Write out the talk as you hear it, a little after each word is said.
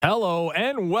Hello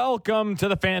and welcome to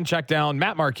the Fan Checkdown.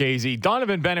 Matt Marchese,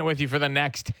 Donovan Bennett with you for the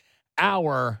next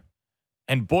hour.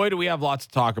 And boy, do we have lots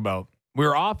to talk about. We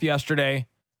were off yesterday.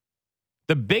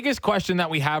 The biggest question that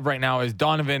we have right now is,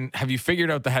 Donovan, have you figured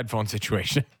out the headphone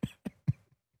situation?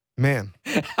 Man,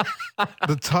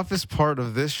 the toughest part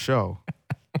of this show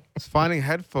is finding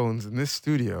headphones in this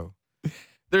studio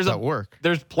that work.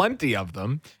 There's plenty of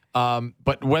them.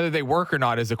 But whether they work or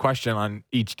not is a question on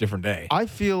each different day. I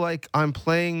feel like I'm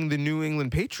playing the New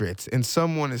England Patriots and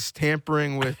someone is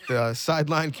tampering with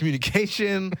sideline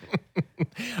communication.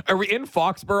 Are we in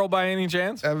Foxborough by any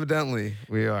chance? Evidently,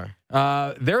 we are.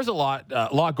 There's a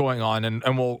lot going on,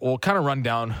 and we'll kind of run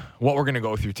down what we're going to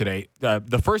go through today.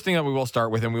 The first thing that we will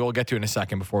start with, and we will get to in a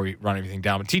second before we run everything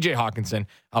down, but TJ Hockenson,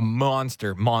 a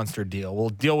monster deal. We'll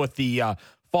deal with the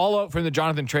fallout from the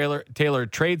Jonathan Taylor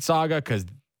trade saga, because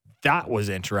that was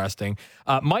interesting.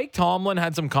 Mike Tomlin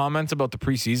had some comments about the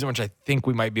preseason, which I think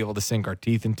we might be able to sink our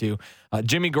teeth into.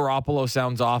 Jimmy Garoppolo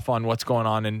sounds off on what's going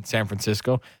on in San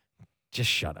Francisco. Just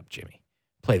shut up, Jimmy.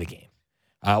 Play the game.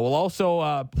 We'll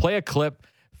also play a clip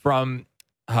from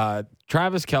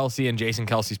Travis Kelce and Jason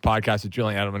Kelce's podcast with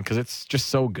Julian Edelman, because it's just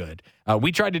so good.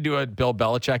 We tried to do a Bill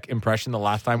Belichick impression the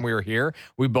last time we were here.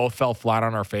 We both fell flat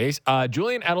on our face.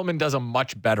 Julian Edelman does a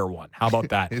much better one. How about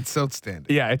that? It's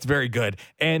outstanding. Yeah, it's very good.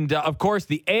 And, of course,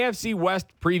 the AFC West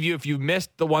preview. If you've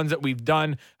missed the ones that we've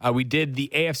done, we did the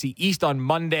AFC East on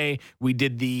Monday. We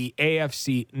did the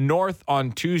AFC North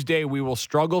on Tuesday. We will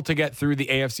struggle to get through the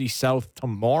AFC South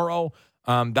tomorrow.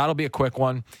 That'll be a quick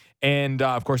one. And,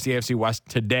 of course, the AFC West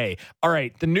today. All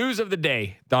right, the news of the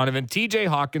day, Donovan. TJ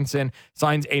Hockenson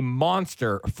signs a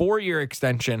monster 4-year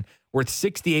extension worth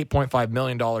 $68.5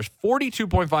 million,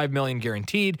 $42.5 million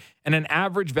guaranteed, and an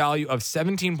average value of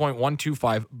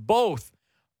 $17.125. Both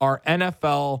are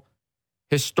NFL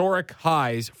historic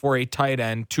highs for a tight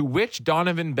end, to which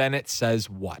Donovan Bennett says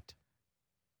what?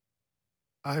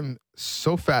 I'm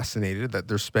so fascinated that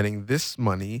they're spending this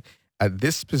money at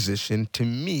this position. To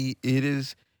me, it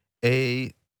is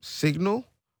a signal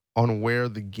on where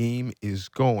the game is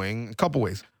going. A couple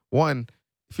ways. One,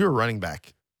 if you're a running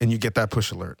back and you get that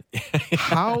push alert,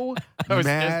 how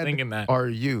mad are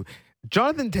you?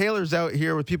 Jonathan Taylor's out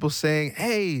here with people saying,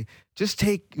 hey, just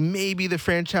take maybe the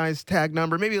franchise tag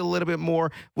number, maybe a little bit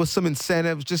more with some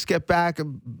incentives. Just get back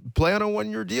and play on a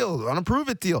 1-year deal, on a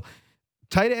prove-it deal.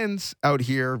 Tight ends out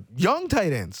here, young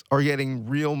tight ends, are getting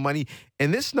real money.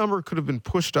 And this number could have been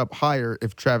pushed up higher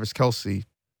if Travis Kelce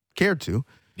cared to.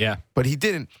 Yeah. But he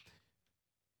didn't.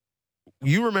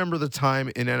 You remember the time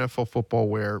in NFL football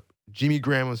where Jimmy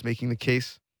Graham was making the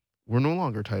case, we're no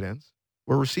longer tight ends.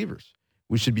 We're receivers.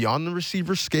 We should be on the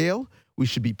receiver scale. We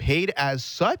should be paid as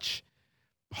such.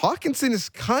 Hockenson is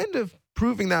kind of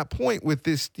proving that point with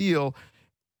this deal.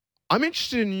 I'm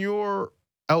interested in your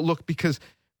outlook, because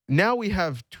now we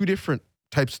have two different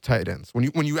types of tight ends.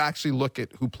 When you actually look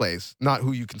at who plays, not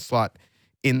who you can slot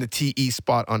in the TE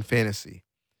spot on fantasy.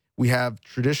 We have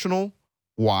traditional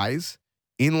Ys,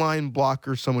 inline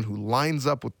blocker, someone who lines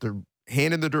up with their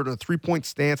hand in the dirt, a 3-point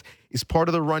stance, is part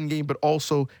of the run game, but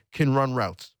also can run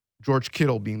routes. George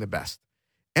Kittle being the best.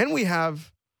 And we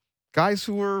have guys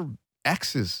who are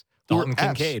X's, Dalton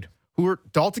Kincaid,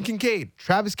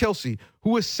 Travis Kelce,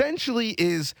 who essentially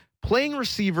is playing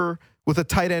receiver with a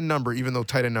tight end number, even though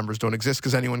tight end numbers don't exist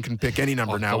because anyone can pick any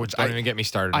number now, which don't even get me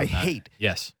started. I hate.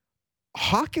 Yes.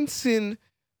 Hockenson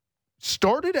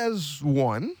started as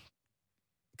one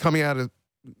coming out of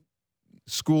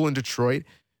school in Detroit.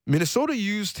 Minnesota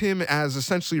used him as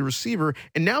essentially a receiver,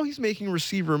 and now he's making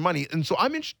receiver money. And so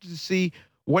I'm interested to see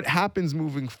what happens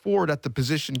moving forward at the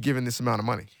position given this amount of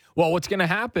money. Well, what's going to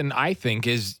happen, I think,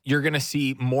 is you're going to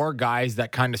see more guys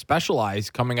that kind of specialize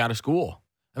coming out of school.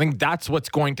 I think that's what's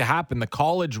going to happen. The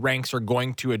college ranks are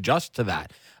going to adjust to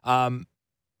that.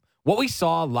 What we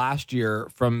saw last year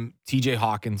from TJ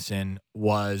Hockenson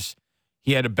was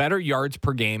he had a better yards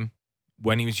per game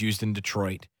when he was used in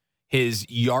Detroit. His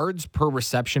yards per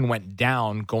reception went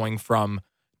down going from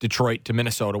Detroit to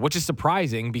Minnesota, which is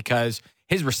surprising because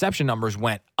his reception numbers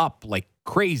went up like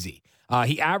crazy.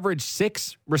 He averaged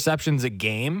 6 receptions a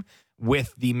game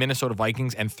with the Minnesota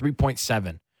Vikings and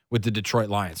 3.7 with the Detroit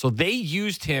Lions. So they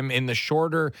used him in the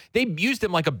shorter, they used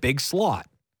him like a big slot.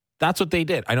 That's what they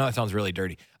did. I know that sounds really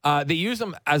dirty. They used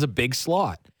him as a big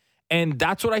slot. And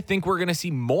that's what I think we're going to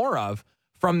see more of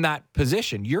from that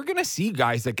position. You're going to see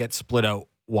guys that get split out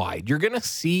wide. You're going to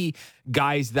see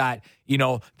guys that, you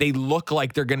know, they look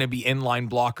like they're going to be inline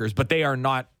blockers, but they are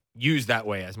not used that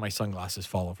way, as my sunglasses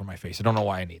fall over my face. I don't know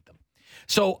why I need them.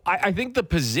 So I think the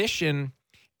position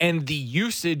And the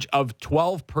usage of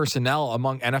 12 personnel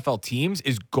among NFL teams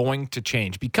is going to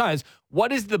change, because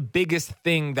what is the biggest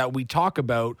thing that we talk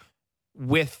about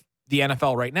with the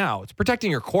NFL right now? It's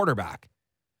protecting your quarterback.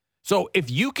 So if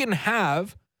you can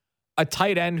have a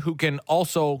tight end who can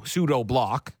also pseudo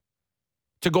block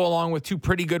to go along with two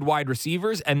pretty good wide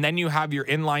receivers, and then you have your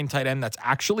inline tight end that's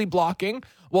actually blocking,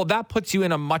 well, that puts you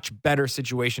in a much better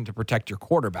situation to protect your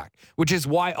quarterback, which is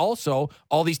why also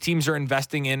all these teams are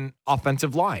investing in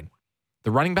offensive line. The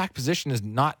running back position is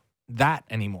not that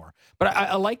anymore. But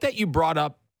I like that you brought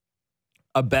up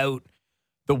about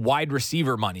the wide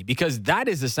receiver money, because that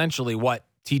is essentially what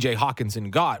TJ Hockenson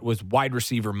got, was wide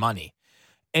receiver money.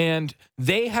 And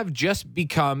they have just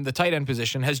become, the tight end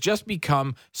position has just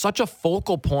become such a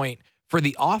focal point for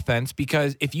the offense,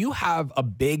 because if you have a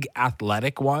big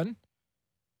athletic one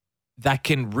that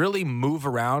can really move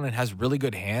around and has really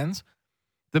good hands,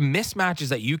 the mismatches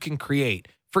that you can create,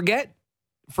 forget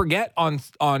on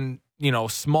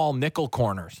small nickel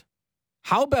corners.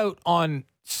 How about on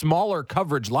smaller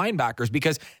coverage linebackers?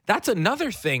 Because that's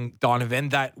another thing, Donovan,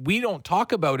 that we don't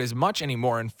talk about as much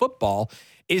anymore in football,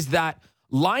 is that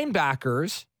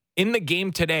linebackers in the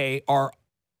game today are,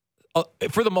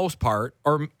 for the most part,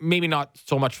 or maybe not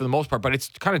so much for the most part, but it's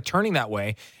kind of turning that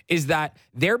way, is that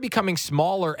they're becoming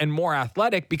smaller and more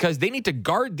athletic because they need to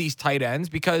guard these tight ends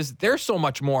because they're so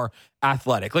much more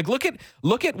athletic. Like, look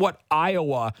at what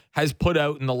Iowa has put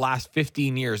out in the last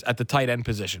 15 years at the tight end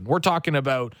position. We're talking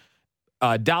about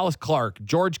Dallas Clark,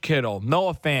 George Kittle,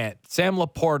 Noah Fant, Sam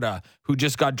Laporta, who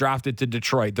just got drafted to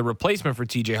Detroit, the replacement for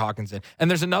TJ Hockenson. And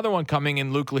there's another one coming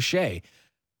in, Luke Lachey.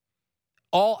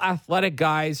 All athletic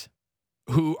guys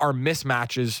who are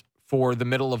mismatches for the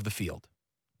middle of the field.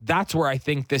 That's where I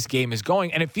think this game is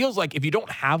going. And it feels like if you don't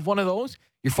have one of those,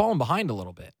 you're falling behind a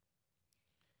little bit.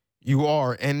 You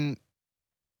are. And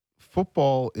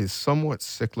football is somewhat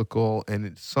cyclical and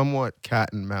it's somewhat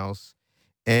cat and mouse.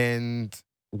 And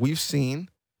we've seen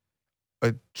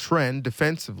a trend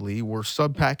defensively where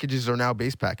sub packages are now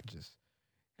base packages.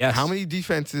 Yes. How many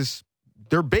defenses,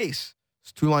 their base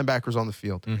is two linebackers on the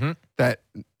field. Mm-hmm. That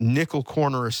nickel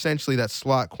corner, essentially that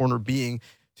slot corner being,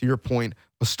 to your point,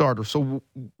 a starter. So,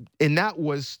 and that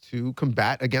was to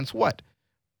combat against what?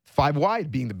 5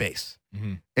 wide being the base.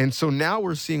 Mm-hmm. And so now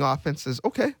we're seeing offenses,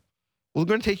 okay, we're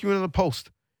going to take you into the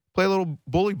post, play a little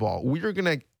bully ball. We're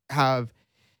going to have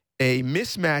a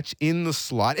mismatch in the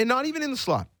slot, and not even in the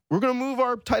slot. We're going to move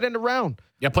our tight end around.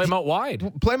 Yeah, play him out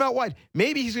wide. Play him out wide.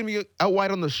 Maybe he's going to be out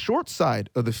wide on the short side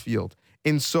of the field.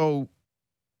 And so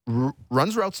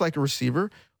runs routes like a receiver.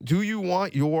 Do you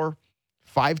want your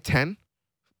 5'10",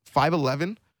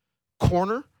 5'11"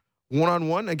 corner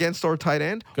one-on-one against our tight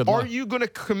end? Are you going to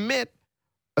commit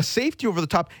a safety over the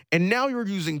top? And now you're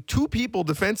using two people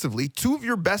defensively, two of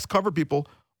your best cover people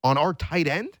on our tight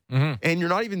end, and you're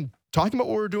not even talking about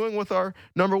what we're doing with our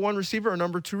number 1 receiver or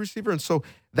number 2 receiver. And so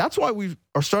that's why we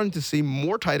are starting to see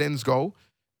more tight ends go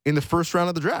in the first round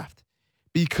of the draft,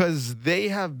 because they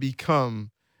have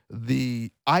become the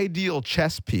ideal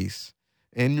chess piece.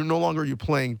 And you're no longer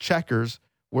playing checkers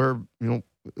where,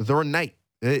 they're a knight.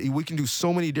 We can do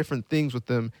so many different things with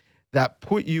them that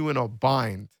put you in a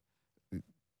bind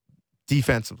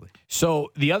defensively.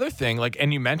 So the other thing,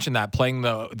 and you mentioned that playing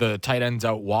the tight ends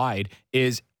out wide,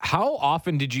 is how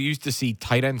often did you used to see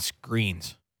tight end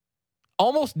screens?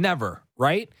 Almost never,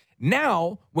 right?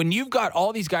 Now, when you've got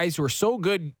all these guys who are so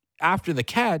good after the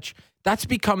catch, that's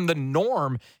become the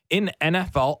norm in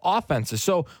NFL offenses.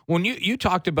 So when you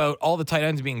talked about all the tight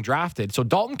ends being drafted, so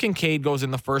Dalton Kincaid goes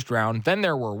in the first round. Then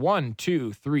there were 1,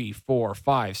 2, 3, 4,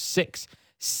 5, 6,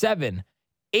 7,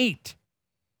 8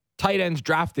 tight ends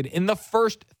drafted in the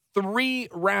first 3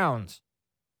 rounds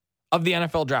of the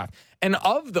NFL draft. And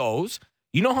of those,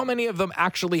 you know how many of them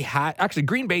actually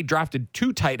Green Bay drafted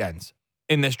 2 tight ends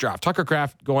in this draft. Tucker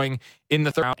Kraft going in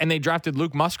the 3rd round, and they drafted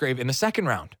Luke Musgrave in the 2nd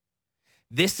round.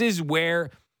 This is where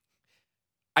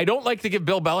I don't like to give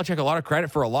Bill Belichick a lot of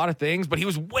credit for a lot of things, but he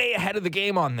was way ahead of the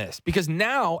game on this, because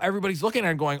now everybody's looking at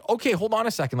it and going, okay, hold on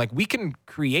a second. We can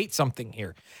create something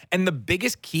here. And the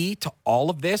biggest key to all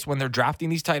of this when they're drafting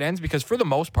these tight ends, because for the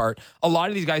most part, a lot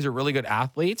of these guys are really good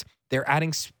athletes, they're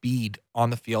adding speed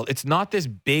on the field. It's not this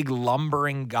big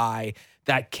lumbering guy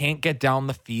that can't get down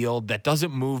the field, that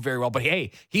doesn't move very well. But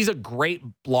hey, he's a great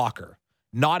blocker.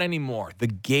 Not anymore. The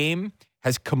game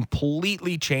has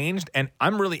completely changed, and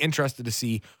I'm really interested to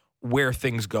see where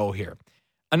things go here.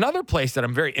 Another place that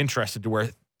I'm very interested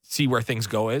to see where things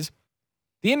go is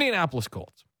the Indianapolis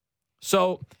Colts.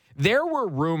 So there were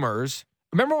rumors.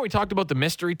 Remember when we talked about the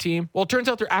mystery team? Well, it turns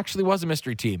out there actually was a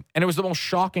mystery team, and it was the most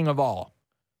shocking of all,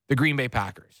 the Green Bay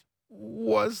Packers.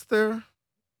 Was there?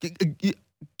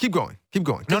 keep going.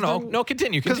 No,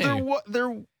 continue. Because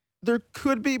there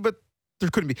could be, but there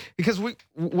couldn't be. Because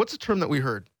what's the term that we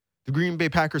heard? The Green Bay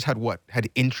Packers had what? Had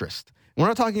interest. We're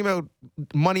not talking about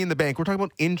money in the bank. We're talking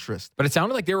about interest. But it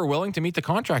sounded like they were willing to meet the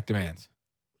contract demands.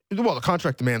 Well, the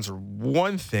contract demands are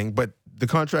one thing, but the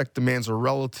contract demands are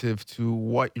relative to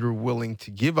what you're willing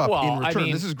to give up in return.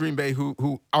 This is Green Bay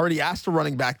who already asked a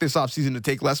running back this offseason to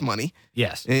take less money.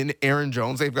 Yes. In Aaron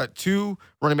Jones. They've got 2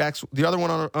 running backs, the other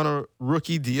one on a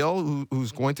rookie deal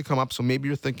who's going to come up. So maybe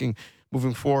you're thinking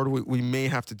moving forward, we may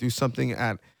have to do something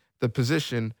at the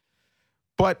position.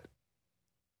 But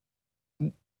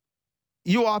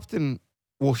you often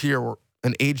will hear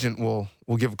an agent will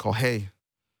give a call, hey,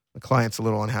 the client's a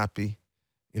little unhappy.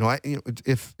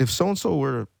 If so-and-so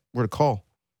were to call,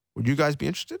 would you guys be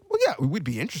interested? Well, yeah, we'd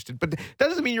be interested. But that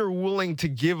doesn't mean you're willing to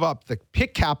give up the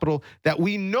pick capital that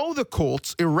we know the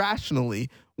Colts irrationally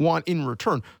want in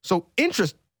return. So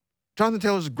interest, Jonathan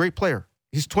Taylor's a great player.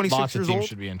 He's 26 Lots years of teams old.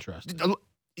 Should be interested.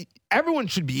 Everyone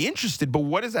should be interested, but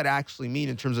what does that actually mean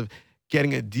in terms of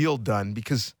getting a deal done?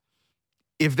 Because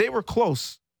if they were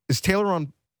close, is Taylor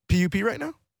on PUP right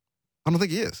now? I don't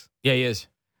think he is. Yeah, he is.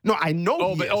 No, I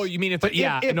know. You mean if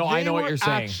I know what you're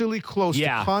saying. Actually close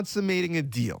to consummating a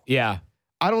deal. Yeah,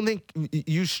 I don't think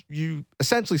you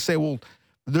essentially say, well,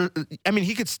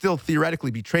 he could still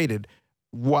theoretically be traded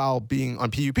while being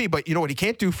on PUP, but you know what he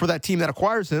can't do for that team that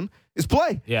acquires him is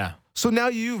play. Yeah. So now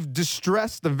you've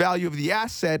distressed the value of the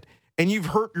asset and you've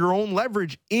hurt your own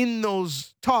leverage in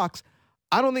those talks.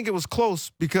 I don't think it was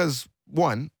close because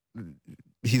 1,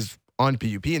 he's on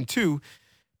PUP, and 2,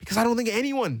 because I don't think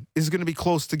anyone is going to be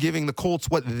close to giving the Colts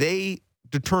what they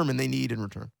determine they need in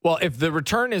return. Well, if the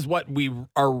return is what we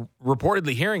are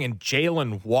reportedly hearing in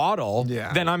Jalen Waddle,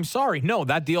 then I'm sorry. No,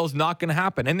 that deal is not going to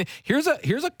happen. And here's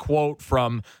a quote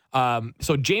from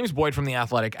so James Boyd from The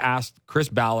Athletic asked Chris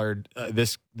Ballard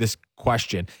this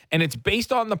question, and it's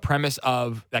based on the premise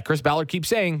of that Chris Ballard keeps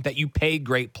saying that you pay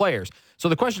great players. So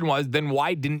the question was, then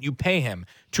why didn't you pay him?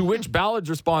 To which Ballard's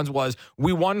response was,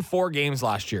 we won 4 games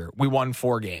last year. We won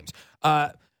 4 games.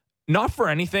 Not for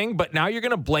anything, but now you're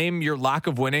going to blame your lack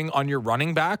of winning on your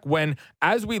running back when,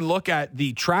 as we look at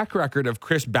the track record of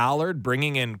Chris Ballard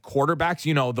bringing in quarterbacks,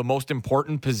 the most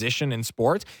important position in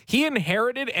sports, he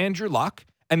inherited Andrew Luck,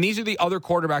 and these are the other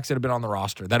quarterbacks that have been on the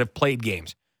roster that have played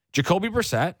games. Jacoby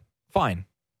Brissett, fine,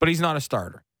 but he's not a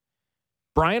starter.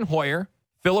 Brian Hoyer,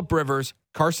 Phillip Rivers,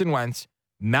 Carson Wentz,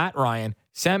 Matt Ryan,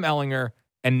 Sam Ellinger,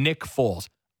 and Nick Foles.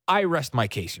 I rest my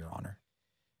case, Your Honor.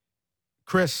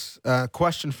 Chris,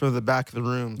 question for the back of the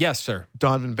room. Yes, sir.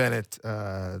 Donovan Bennett,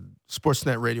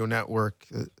 Sportsnet Radio Network,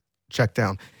 check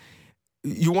down.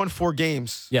 You won 4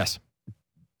 games. Yes.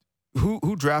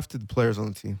 Who drafted the players on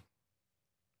the team?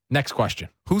 Next question.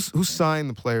 Who signed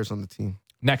the players on the team?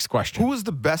 Next question. Who was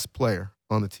the best player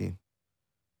on the team?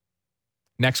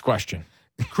 Next question.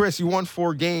 Chris, you won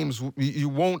 4 games. You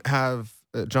won't have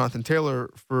Jonathan Taylor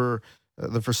for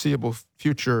the foreseeable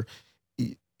future.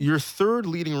 Your 3rd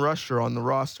leading rusher on the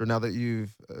roster, now that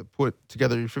you've put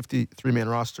together your 53-man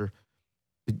roster,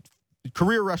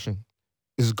 career rushing,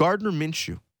 is Gardner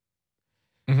Minshew.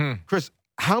 Mm-hmm. Chris,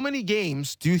 how many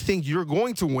games do you think you're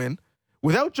going to win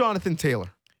without Jonathan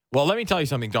Taylor? Well, let me tell you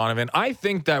something, Donovan. I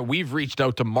think that we've reached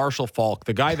out to Marshall Faulk,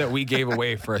 the guy that we gave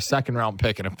away for a 2nd-round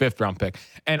pick and a 5th-round pick.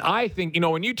 And I think,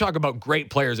 when you talk about great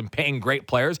players and paying great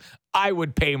players, I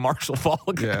would pay Marshall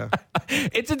Faulk. Yeah.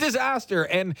 It's a disaster.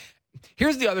 And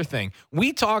here's the other thing.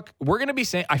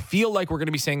 I feel like we're going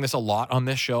to be saying this a lot on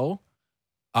this show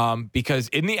because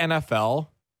in the NFL,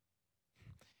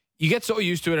 you get so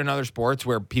used to it in other sports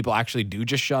where people actually do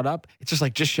just shut up. It's just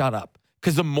like, just shut up.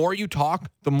 Because the more you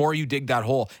talk, the more you dig that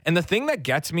hole. And the thing that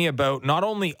gets me about not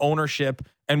only ownership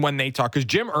and when they talk, because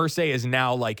Jim Irsay is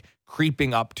now like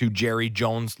creeping up to Jerry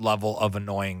Jones level of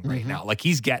annoying right now. Like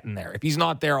he's getting there if he's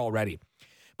not there already.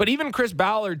 But even Chris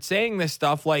Ballard saying this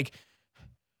stuff like,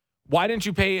 why didn't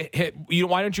you pay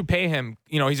him?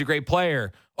 He's a great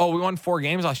player. Oh, we won 4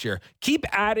 games last year. Keep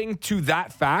adding to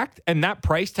that fact, and that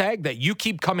price tag that you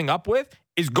keep coming up with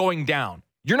is going down.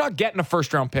 You're not getting a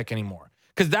 1st-round pick anymore.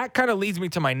 Because that kind of leads me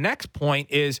to my next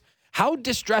point is, how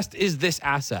distressed is this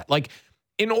asset? Like,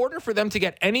 in order for them to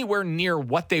get anywhere near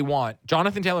what they want,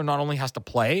 Jonathan Taylor not only has to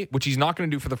play, which he's not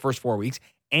going to do for the first 4 weeks,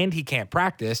 and he can't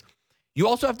practice. You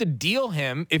also have to deal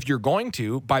him, if you're going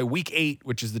to, by week 8,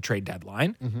 which is the trade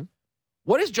deadline. Mm-hmm.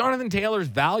 What is Jonathan Taylor's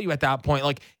value at that point?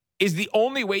 Like, is the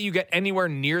only way you get anywhere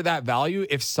near that value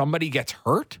if somebody gets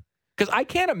hurt? Because I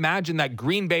can't imagine that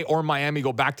Green Bay or Miami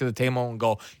go back to the table and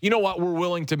go, you know what, we're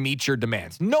willing to meet your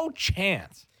demands. No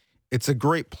chance. It's a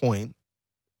great point.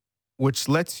 which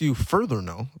lets you further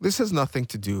know this has nothing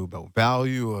to do about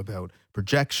value, about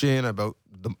projection, about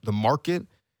the market.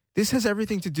 This has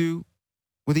everything to do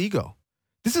with ego.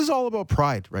 This is all about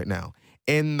pride right now.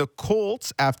 And the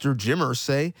Colts, after Jim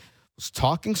Irsay was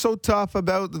talking so tough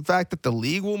about the fact that the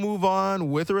league will move on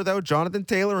with or without Jonathan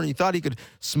Taylor, and he thought he could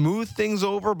smooth things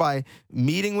over by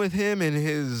meeting with him in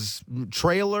his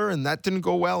trailer, and that didn't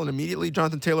go well, and immediately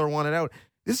Jonathan Taylor wanted out.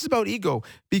 This is about ego,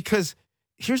 because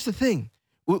here's the thing.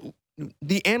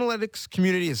 The analytics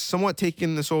community has somewhat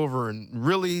taken this over and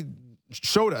really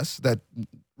showed us that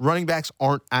running backs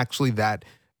aren't actually that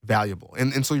valuable.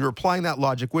 And so you're applying that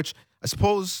logic, which I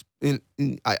suppose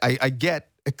I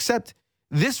get, except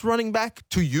this running back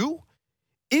to you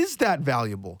is that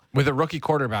valuable. With a rookie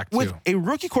quarterback, too. With a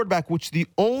rookie quarterback, which the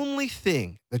only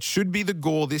thing that should be the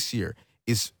goal this year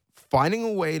is finding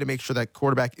a way to make sure that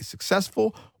quarterback is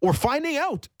successful, or finding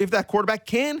out if that quarterback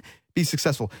can be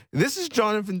successful. This is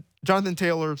Jonathan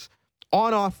Taylor's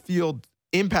on-off field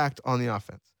impact on the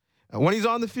offense. When he's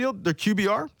on the field, their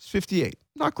QBR is 58.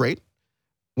 Not great.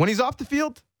 When he's off the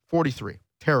field, 43.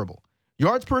 Terrible.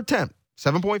 Yards per attempt,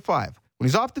 7.5. When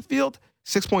he's off the field,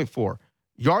 6.4.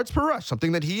 Yards per rush,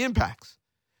 something that he impacts,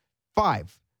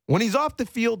 5. When he's off the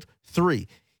field, 3.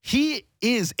 He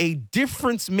is a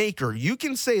difference maker. You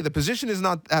can say the position is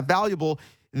not that valuable.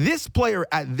 This player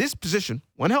at this position,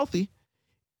 when healthy,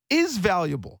 is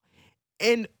valuable.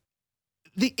 And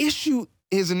the issue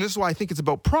is, and this is why I think it's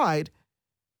about pride,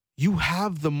 you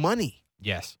have the money.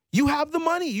 Yes. You have the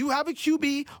money. You have a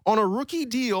QB on a rookie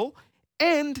deal,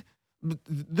 and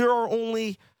there are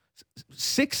only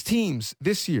 6 teams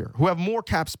this year who have more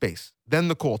cap space than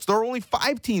the Colts. There are only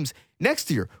 5 teams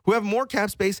next year who have more cap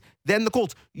space than the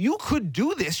Colts. You could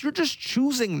do this. You're just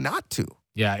choosing not to.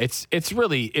 Yeah, it's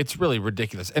really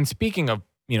ridiculous. And speaking of,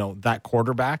 that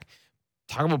quarterback,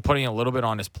 talking about putting a little bit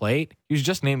on his plate, he was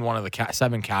just named one of the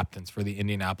 7 captains for the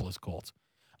Indianapolis Colts.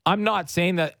 I'm not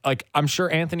saying that, I'm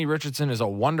sure Anthony Richardson is a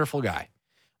wonderful guy.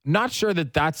 Not sure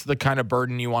that that's the kind of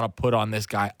burden you want to put on this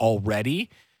guy already.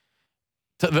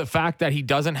 To the fact that he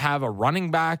doesn't have a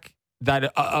running back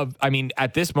that,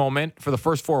 at this moment, for the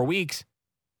first 4 weeks,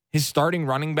 his starting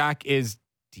running back is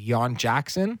Deion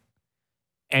Jackson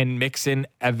and mix in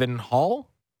Evan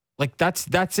Hull.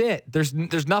 That's it.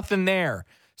 There's nothing there.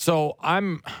 So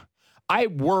I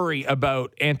worry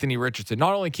about Anthony Richardson,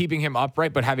 not only keeping him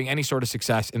upright, but having any sort of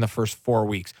success in the first 4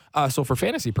 weeks. So for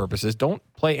fantasy purposes, don't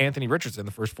play Anthony Richardson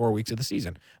the first 4 weeks of the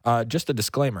season. Just a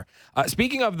disclaimer.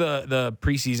 Speaking of the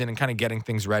preseason and kind of getting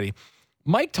things ready,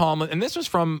 Mike Tomlin, and this was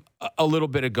from a little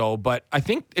bit ago, but I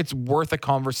think it's worth a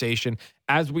conversation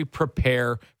as we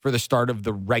prepare for the start of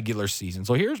the regular season.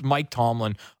 So here's Mike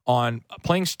Tomlin on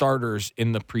playing starters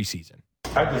in the preseason.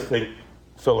 I just think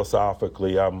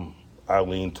philosophically, I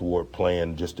lean toward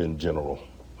playing just in general.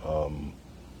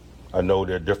 I know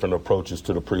there are different approaches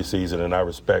to the preseason, and I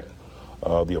respect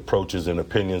the approaches and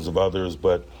opinions of others,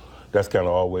 but that's kind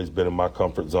of always been in my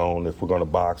comfort zone. If we're going to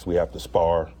box, we have to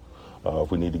spar.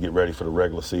 If we need to get ready for the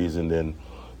regular season, then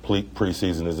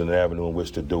preseason is an avenue in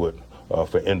which to do it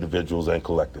for individuals and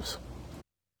collectives.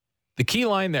 The key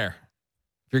line there.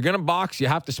 If you're going to box, you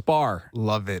have to spar.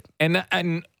 Love it.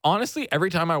 And honestly, every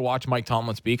time I watch Mike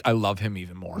Tomlin speak, I love him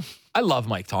even more. I love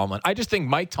Mike Tomlin. I just think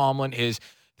Mike Tomlin is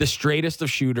the straightest of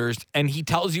shooters, and he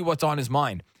tells you what's on his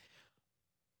mind.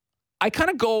 I kind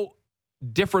of go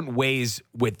different ways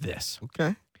with this.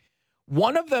 Okay.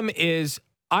 One of them is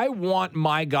I want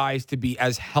my guys to be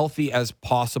as healthy as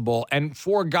possible. And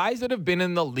for guys that have been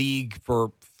in the league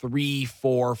for 3,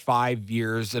 4, 5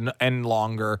 years and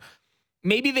longer,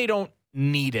 maybe they don't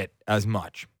need it as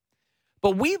much.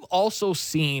 But we've also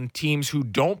seen teams who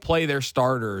don't play their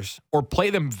starters or play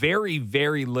them very,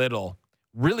 very little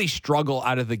really struggle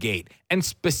out of the gate, and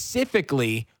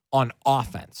specifically on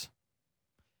offense.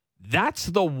 That's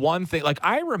the one thing.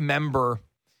 I remember,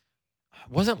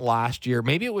 it wasn't last year,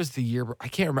 maybe it was the year, I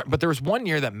can't remember, but there was one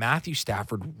year that Matthew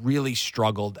Stafford really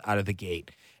struggled out of the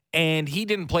gate, and he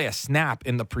didn't play a snap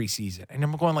in the preseason. And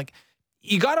I'm going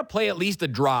you got to play at least a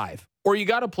drive, or you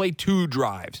got to play 2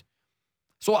 drives.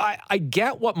 So I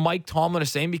get what Mike Tomlin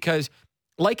is saying, because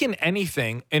like in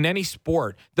anything, in any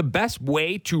sport, the best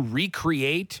way to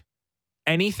recreate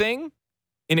anything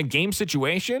in a game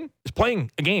situation is playing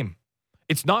a game.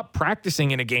 It's not practicing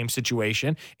in a game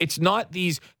situation. It's not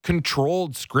these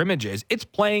controlled scrimmages. It's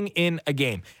playing in a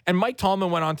game. And Mike Tomlin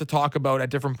went on to talk about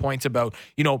at different points about,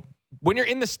 when you're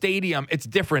in the stadium, it's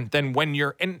different than when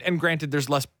you're, and granted, there's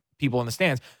less people in the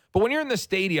stands, but when you're in the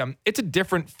stadium, it's a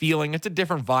different feeling. It's a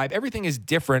different vibe. Everything is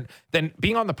different than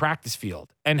being on the practice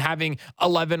field and having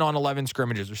 11-on-11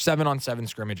 scrimmages or 7-on-7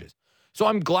 scrimmages. So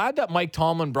I'm glad that Mike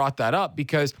Tomlin brought that up,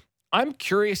 because I'm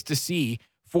curious to see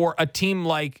for a team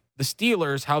like the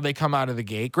Steelers how they come out of the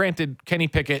gate. Granted, Kenny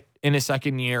Pickett in his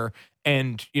second year,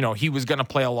 and he was going to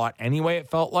play a lot anyway, it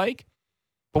felt like.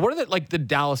 But what are the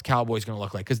Dallas Cowboys going to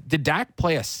look like? Because did Dak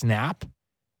play a snap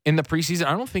in the preseason?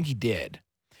 I don't think he did.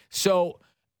 So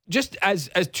just as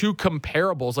two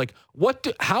comparables,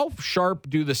 how sharp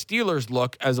do the Steelers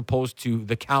look as opposed to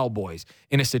the Cowboys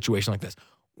in a situation like this?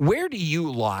 Where do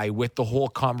you lie with the whole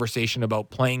conversation about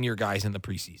playing your guys in the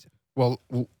preseason? Well,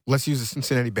 let's use the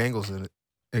Cincinnati Bengals as an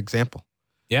example.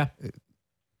 Yeah.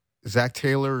 Zach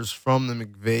Taylor is from the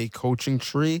McVay coaching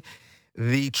tree.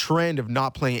 The trend of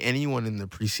not playing anyone in the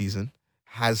preseason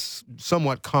has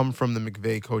somewhat come from the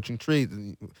McVay coaching tree.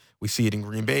 We see it in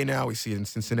Green Bay now. We see it in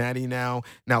Cincinnati now.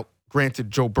 Now,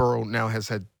 granted, Joe Burrow now has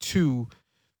had 2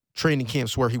 training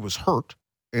camps where he was hurt,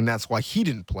 and that's why he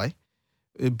didn't play.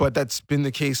 But that's been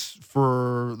the case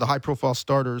for the high-profile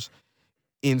starters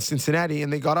in Cincinnati,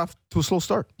 and they got off to a slow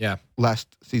start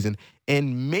last season.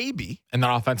 And that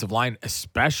offensive line,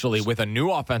 especially with a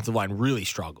new offensive line, really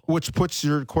struggled. Which puts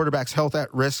your quarterback's health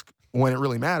at risk when it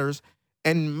really matters.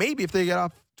 And maybe if they get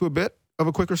off to a bit of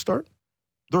a quicker start,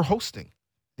 they're hosting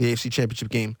the AFC Championship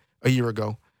game a year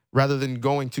ago rather than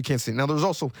going to Kansas City. Now, there's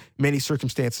also many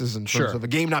circumstances in terms of a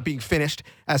game not being finished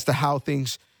as to how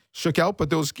things shook out, but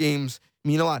those games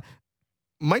mean a lot.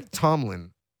 Mike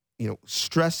Tomlin,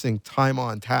 stressing time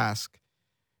on task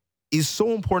is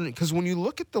so important because when you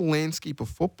look at the landscape of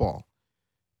football,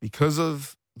 because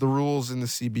of the rules in the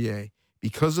CBA,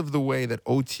 because of the way that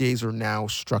OTAs are now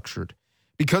structured,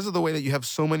 because of the way that you have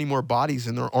so many more bodies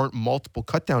and there aren't multiple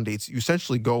cutdown dates, you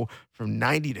essentially go from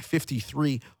 90 to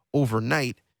 53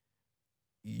 overnight.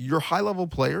 Your high-level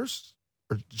players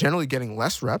are generally getting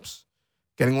less reps,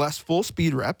 getting less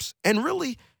full-speed reps, and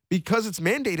really, because it's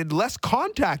mandated, less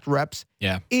contact reps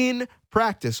in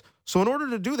practice. So in order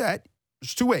to do that,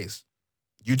 there's 2 ways.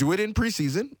 You do it in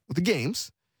preseason with the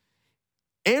games,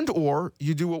 and or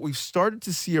you do what we've started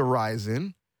to see a rise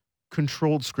in,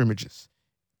 controlled scrimmages,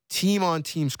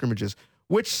 team-on-team scrimmages,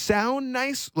 which sound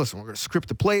nice. Listen, we're going to script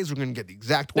the plays. We're going to get the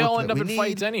exact work that we need. They all end up in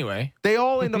fights anyway. They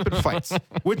all end up in fights,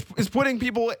 which is putting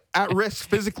people at risk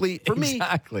physically for me.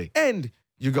 Exactly. And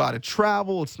you got to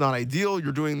travel. It's not ideal.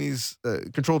 You're doing these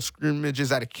controlled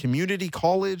scrimmages at a community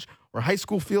college or high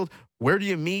school field. Where do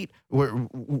you meet?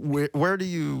 Where do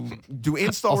you do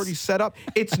install? Where do you set up?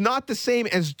 It's not the same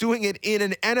as doing it in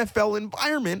an NFL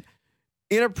environment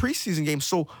in a preseason game.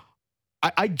 So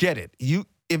I get it.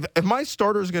 If my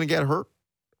starter is going to get hurt,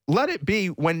 let it be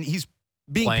when he's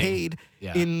being paid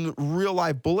in real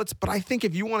live bullets. But I think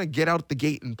if you want to get out the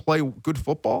gate and play good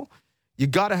football, you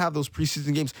got to have those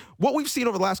preseason games. What we've seen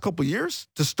over the last couple of years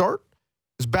to start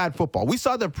is bad football. We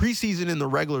saw the preseason in the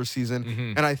regular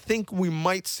season, and I think we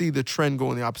might see the trend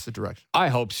go in the opposite direction. I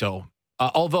hope so.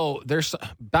 Although there's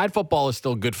bad football is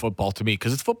still good football to me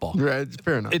because it's football. Right,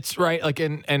 fair enough. It's right,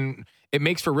 and it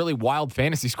makes for really wild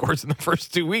fantasy scores in the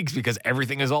first 2 weeks because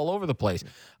everything is all over the place.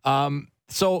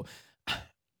 So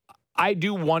I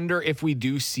do wonder if we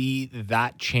do see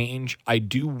that change. I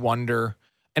do wonder,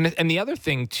 and the other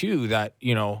thing too that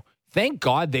thank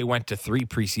God they went to 3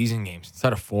 preseason games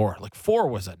instead of 4. 4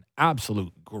 was an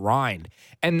absolute grind.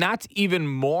 And that's even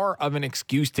more of an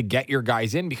excuse to get your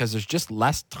guys in because there's just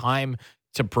less time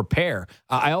to prepare.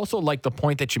 I also like the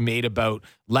point that you made about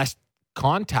less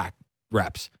contact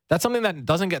reps. That's something that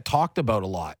doesn't get talked about a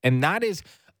lot. And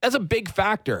that's a big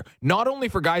factor, not only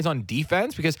for guys on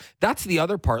defense, because that's the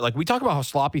other part. We talk about how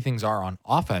sloppy things are on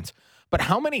offense. But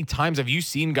how many times have you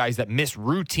seen guys that miss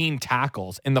routine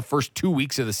tackles in the first 2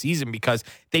 weeks of the season because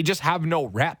they just have no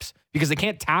reps, because they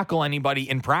can't tackle anybody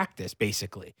in practice,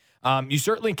 basically? You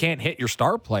certainly can't hit your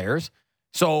star players.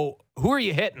 So who are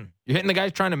you hitting? You're hitting the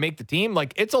guys trying to make the team?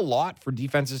 It's a lot for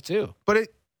defenses too. But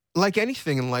like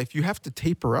anything in life, you have to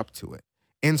taper up to it.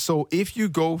 And so if you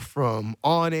go from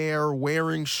on air,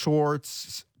 wearing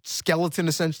shorts, skeleton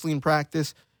essentially in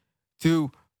practice,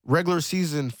 to regular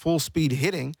season full speed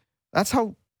hitting, that's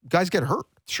how guys get hurt.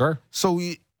 Sure. So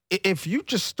if you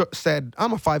just said,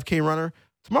 I'm a 5K runner,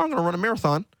 tomorrow I'm going to run a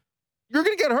marathon, you're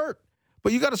going to get hurt.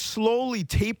 But you got to slowly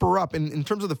taper up. In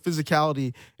terms of the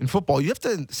physicality in football, you have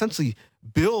to essentially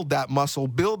build that muscle,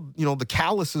 build the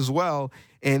callus as well.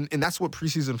 And that's what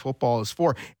preseason football is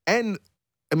for. And,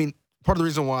 I mean, part of the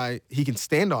reason why he can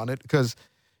stand on it, because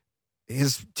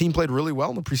his team played really well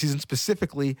in the preseason,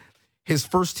 specifically his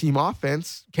first team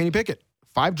offense, Kenny Pickett,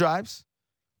 5 drives,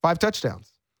 5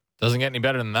 touchdowns. Doesn't get any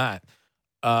better than that.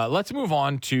 Let's move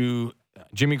on to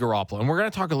Jimmy Garoppolo. And we're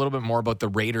going to talk a little bit more about the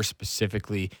Raiders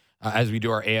specifically as we do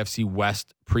our AFC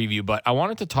West preview. But I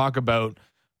wanted to talk about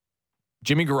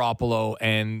Jimmy Garoppolo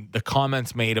and the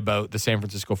comments made about the San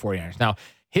Francisco 49ers. Now,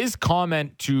 his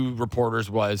comment to reporters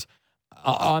was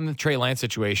on the Trey Lance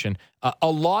situation, a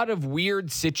lot of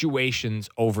weird situations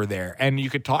over there. And you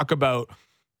could talk about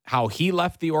how he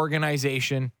left the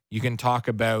organization. You can talk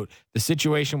about the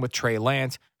situation with Trey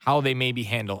Lance, how they maybe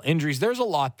handle injuries. There's a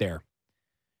lot there.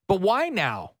 But why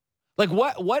now? Like,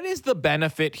 what is the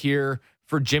benefit here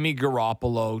for Jimmy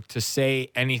Garoppolo to say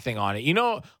anything on it? You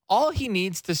know, all he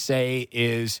needs to say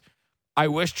is, I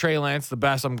wish Trey Lance the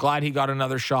best. I'm glad he got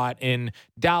another shot in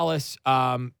Dallas,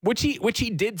 which he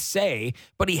did say,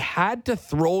 but he had to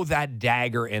throw that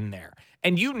dagger in there.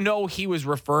 And you know he was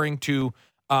referring to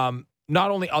not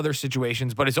only other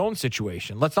situations, but his own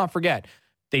situation. Let's not forget,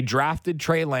 they drafted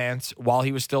Trey Lance while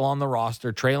he was still on the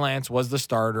roster. Trey Lance was the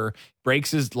starter,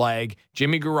 breaks his leg.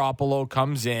 Jimmy Garoppolo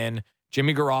comes in.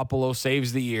 Jimmy Garoppolo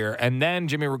saves the year. And then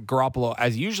Jimmy Garoppolo,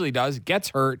 as he usually does, gets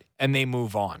hurt, and they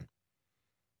move on.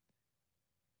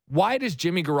 Why does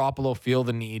Jimmy Garoppolo feel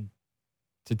the need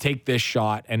to take this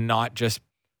shot and not just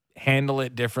handle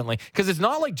it differently? Because it's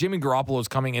not like Jimmy Garoppolo is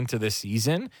coming into this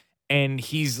season and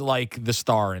he's like the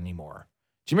star anymore.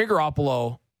 Jimmy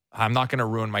Garoppolo, I'm not going to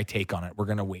ruin my take on it. We're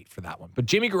going to wait for that one. But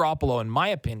Jimmy Garoppolo, in my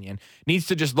opinion, needs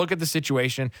to just look at the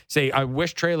situation, say, I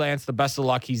wish Trey Lance the best of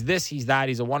luck. He's this, he's that.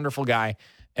 He's a wonderful guy,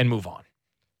 and move on.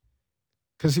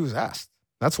 Because he was asked.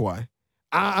 That's why.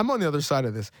 I'm on the other side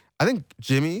of this. I think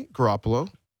Jimmy Garoppolo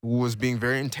was being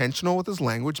very intentional with his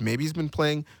language. Maybe he's been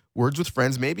playing Words with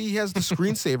Friends. Maybe he has the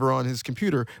screensaver on his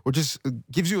computer, which just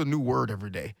gives you a new word every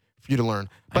day for you to learn.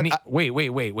 But wait.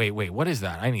 What is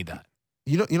that? I need that.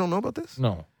 You don't know about this?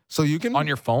 No. So you can... On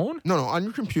your phone? No, on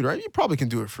your computer. You probably can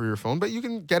do it for your phone, but you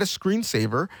can get a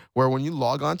screensaver where when you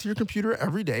log onto your computer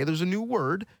every day, there's a new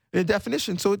word and a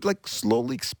definition. So it like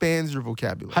slowly expands your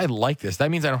vocabulary. I like this.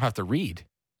 That means I don't have to read.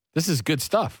 This is good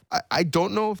stuff. I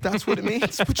don't know if that's what it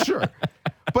means, but sure.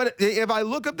 But if I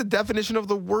look up the definition of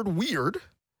the word weird,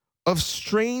 of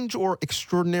strange or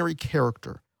extraordinary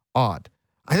character, odd.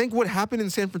 I think what happened in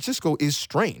San Francisco is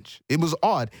strange. It was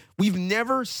odd. We've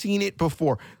never seen it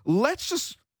before. Let's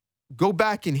just go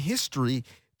back in history.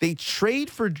 They trade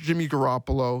for Jimmy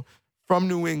Garoppolo from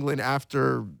New England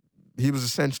after he was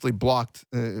essentially blocked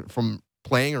from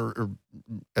playing or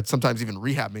at sometimes even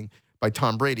rehabbing by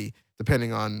Tom Brady,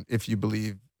 depending on if you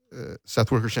believe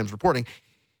Seth Wickersham's reporting.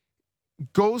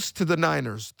 Goes to the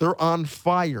Niners. They're on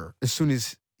fire as soon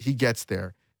as he gets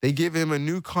there. They give him a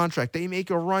new contract. They make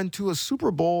a run to a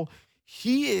Super Bowl.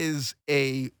 He is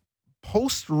a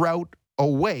post route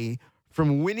away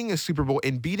from winning a Super Bowl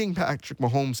and beating Patrick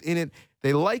Mahomes in it.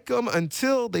 They like him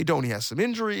until they don't. He has some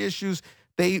injury issues.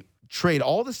 They trade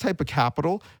all this type of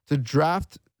capital to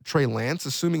draft Trey Lance,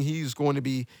 assuming he's going to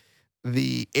be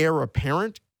the heir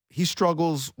apparent. He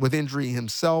struggles with injury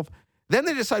himself. Then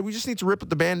they decide we just need to rip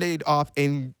the Band-Aid off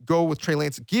and go with Trey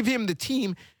Lance, give him the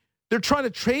team. They're trying to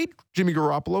trade Jimmy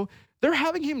Garoppolo. They're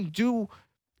having him do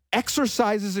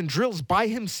exercises and drills by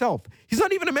himself. He's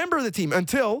not even a member of the team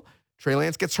until Trey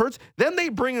Lance gets hurt. Then they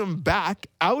bring him back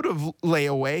out of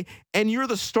layaway, and you're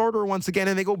the starter once again.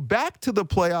 And they go back to the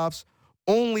playoffs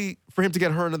only for him to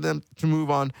get hurt and them to move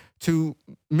on to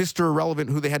Mr. Irrelevant,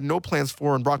 who they had no plans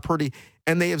for, and Brock Purdy.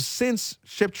 And they have since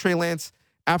shipped Trey Lance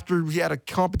after he had a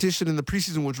competition in the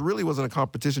preseason, which really wasn't a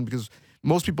competition because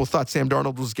most people thought Sam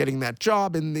Darnold was getting that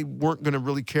job and they weren't going to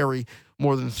really carry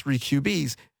more than 3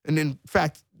 QBs. And in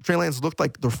fact, Trey Lance looked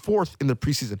like the 4th in the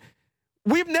preseason.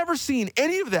 We've never seen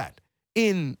any of that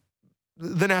in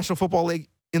the National Football League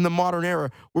in the modern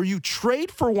era, where you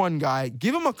trade for one guy,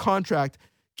 give him a contract,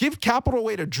 give capital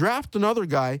away to draft another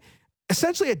guy,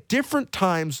 essentially at different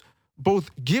times, both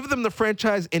give them the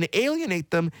franchise and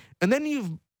alienate them, and then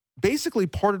you've basically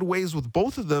parted ways with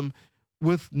both of them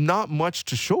with not much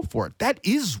to show for it. That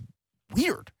is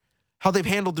weird how they've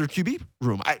handled their QB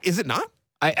room. Is it not?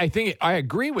 I think I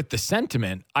agree with the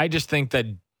sentiment. I just think that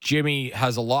Jimmy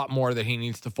has a lot more that he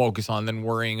needs to focus on than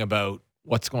worrying about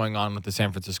what's going on with the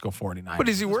San Francisco 49ers. But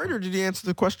is he worried, or did he answer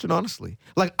the question honestly?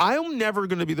 Like, I'm never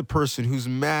going to be the person who's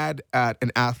mad at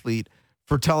an athlete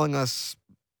for telling us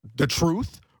the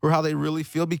truth or how they really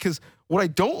feel, because what I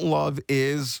don't love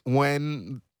is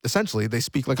when essentially they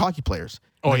speak like hockey players.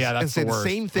 Oh, yeah, that's and say the worst.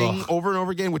 Same thing over and over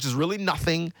again, which is really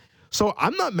nothing. So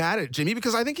I'm not mad at Jimmy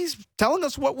because I think he's telling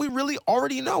us what we really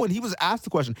already know, and he was asked the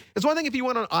question. It's one thing if he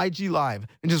went on IG Live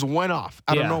and just went off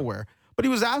out of nowhere, but he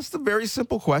was asked a very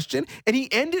simple question, and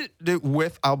he ended it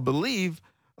with, I'll believe,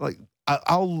 like,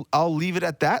 I'll leave it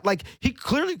at that. Like, he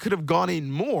clearly could have gone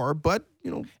in more, but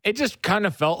It just kind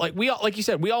of felt like like you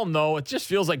said, we all know it just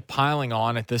feels like piling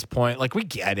on at this point. Like, we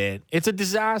get it. It's a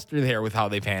disaster there with how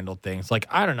they've handled things. Like,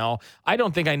 I don't know. I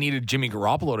don't think I needed Jimmy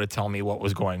Garoppolo to tell me what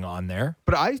was going on there.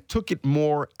 But I took it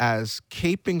more as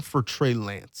caping for Trey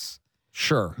Lance.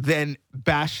 Sure. Than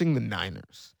bashing the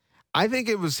Niners. I think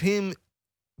it was him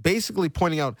basically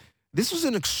pointing out this was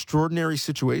an extraordinary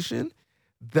situation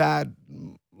that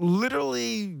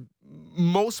literally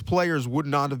most players would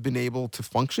not have been able to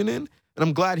function in. And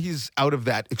I'm glad he's out of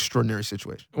that extraordinary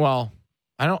situation. Well,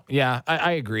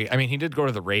 I agree. I mean, he did go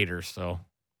to the Raiders, so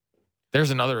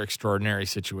there's another extraordinary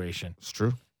situation. It's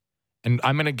true. And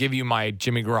I'm going to give you my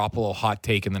Jimmy Garoppolo hot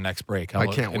take in the next break. I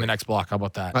can't wait. In the next block. How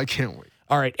about that? I can't wait.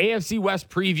 All right, AFC West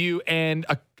preview and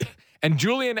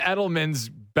Julian Edelman's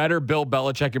better Bill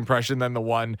Belichick impression than the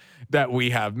one that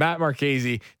we have. Matt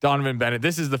Marchese, Donovan Bennett.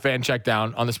 This is the Fan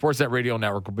Checkdown on the Sportsnet Radio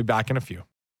Network. We'll be back in a few.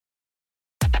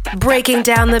 Breaking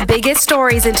down the biggest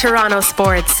stories in Toronto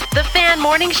sports. The Fan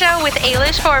Morning Show with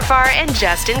Ailish Horfar and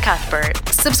Justin Cuthbert.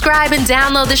 Subscribe and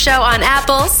download the show on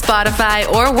Apple, Spotify,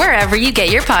 or wherever you get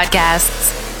your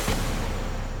podcasts.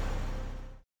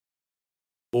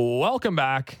 Welcome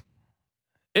back.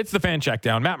 It's the Fan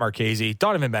Checkdown. Matt Marchese,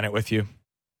 Donovan Bennett with you.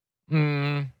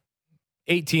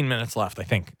 18 minutes left, I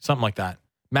think. Something like that.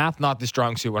 Math, not the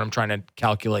strong suit when I'm trying to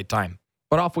calculate time.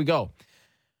 But off we go.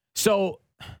 So,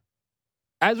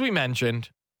 as we mentioned,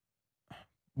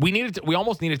 we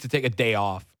almost needed to take a day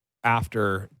off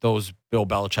after those Bill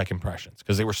Belichick impressions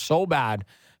because they were so bad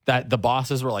that the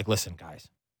bosses were like, listen, guys,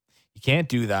 you can't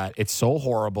do that. It's so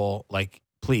horrible. Like,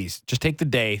 please, just take the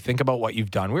day. Think about what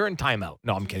you've done. We were in timeout.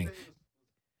 No, I'm kidding.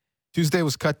 Tuesday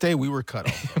was cut day. We were cut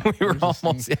off. We were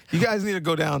almost. You guys need to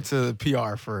go down to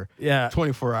PR for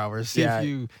 24 hours. See if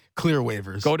you clear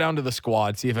waivers. Go down to the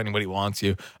squad. See if anybody wants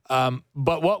you. But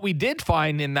what we did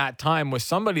find in that time was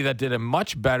somebody that did a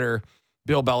much better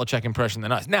Bill Belichick impression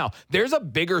than us. Now, there's a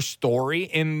bigger story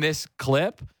in this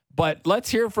clip, but let's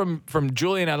hear from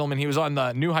Julian Edelman. He was on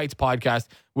the New Heights podcast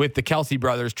with the Kelsey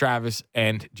brothers, Travis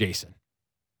and Jason.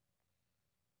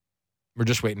 We're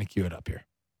just waiting to cue it up here.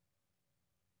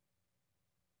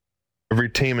 Every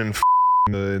team in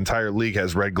the entire league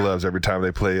has red gloves every time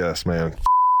they play us, man.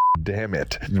 Damn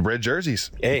it. Red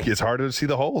jerseys. Hey. It's harder to see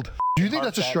the hold. Do you think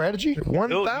that's a strategy?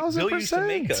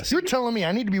 1,000%. You're telling me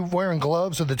I need to be wearing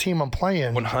gloves of the team I'm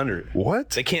playing. 100.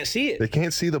 What? They can't see it. They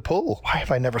can't see the pull. Why have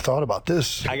I never thought about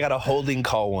this? I got a holding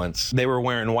call once. They were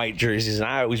wearing white jerseys, and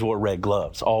I always wore red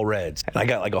gloves, all reds. And I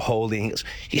got like a holding. He goes,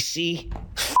 you see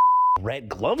red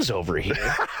gloves over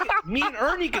here? Me and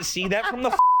Ernie could see that from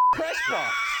the press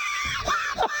box.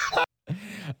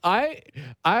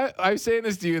 I'm saying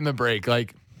this to you in the break.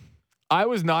 Like, I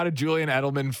was not a Julian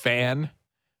Edelman fan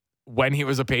when he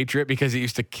was a Patriot because he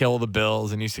used to kill the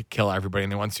Bills and used to kill everybody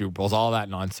and they won Super Bowls, all that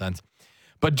nonsense.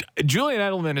 But Julian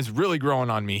Edelman is really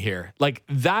growing on me here. Like,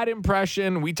 that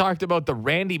impression, we talked about the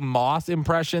Randy Moss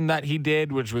impression that he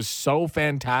did, which was so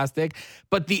fantastic.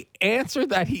 But the answer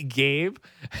that he gave,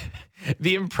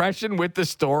 the impression with the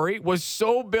story, was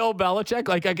so Bill Belichick.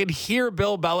 Like, I could hear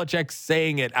Bill Belichick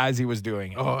saying it as he was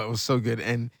doing it. Oh, it was so good.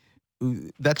 And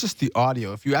that's just the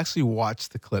audio. If you actually watch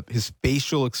the clip, his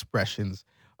facial expressions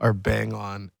are bang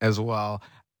on as well.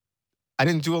 I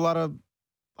didn't do a lot of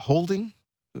holding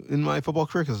in my football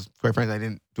career because, quite frankly, I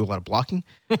didn't do a lot of blocking.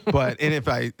 And if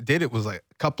I did, it was like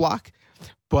a cut block.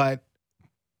 But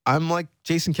I'm like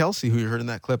Jason Kelsey, who you heard in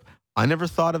that clip. I never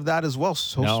thought of that as well.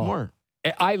 So smart.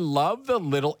 I love the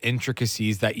little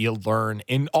intricacies that you learn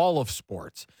in all of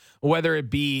sports, whether it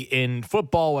be in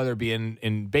football, whether it be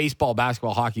in baseball,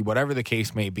 basketball, hockey, whatever the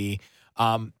case may be.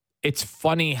 It's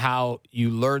funny how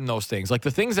you learn those things. Like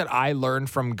the things that I learned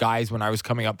from guys when I was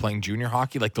coming up playing junior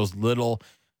hockey, like those little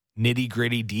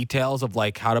nitty-gritty details of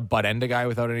like how to butt end a guy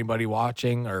without anybody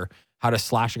watching or how to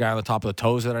slash a guy on the top of the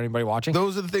toes without anybody watching.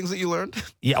 Those are the things that you learned?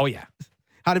 Yeah. Oh, yeah.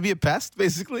 How to be a pest,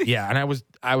 basically? Yeah. And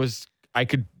I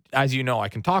could, as you know, I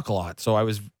can talk a lot. So I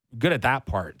was good at that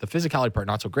part. The physicality part,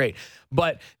 not so great.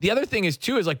 But the other thing is,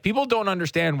 too, is like people don't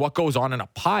understand what goes on in a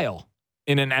pile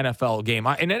in an NFL game,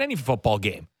 and in any football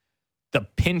game. The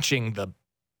pinching, the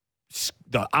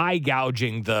eye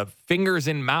gouging, the fingers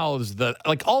in mouths, the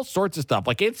like all sorts of stuff.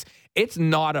 Like it's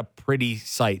not a pretty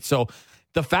sight. So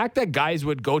the fact that guys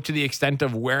would go to the extent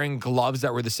of wearing gloves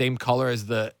that were the same color as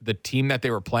the team that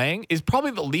they were playing is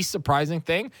probably the least surprising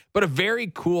thing, but a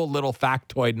very cool little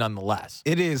factoid nonetheless.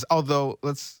 It is, although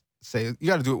let's say you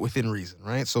got to do it within reason,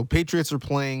 right? So Patriots are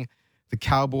playing the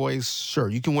Cowboys. Sure,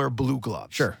 you can wear blue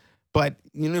gloves. Sure. But,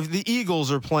 if the Eagles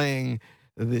are playing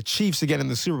the Chiefs again in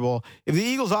the Super Bowl, if the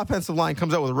Eagles' offensive line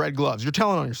comes out with red gloves, you're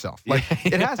telling on yourself. Like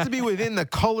it has to be within the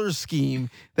color scheme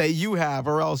that you have,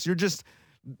 or else you're just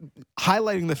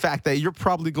highlighting the fact that you're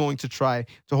probably going to try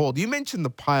to hold. You mentioned the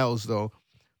piles, though,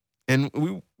 and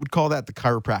we would call that the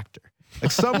chiropractor.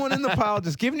 Like someone in the pile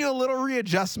just giving you a little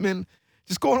readjustment,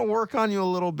 just going to work on you a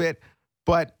little bit.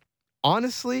 But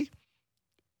honestly,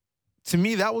 to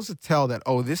me, that was a tell that,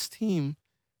 this team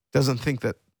doesn't think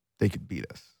that they could beat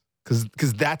us.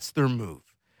 Because that's their move.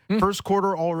 First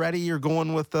quarter already, you're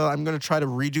going with, I'm going to try to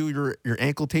redo your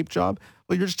ankle tape job.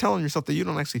 Well, you're just telling yourself that you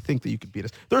don't actually think that you could beat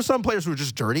us. There are some players who are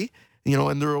just dirty,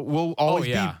 and there will always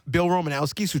be Bill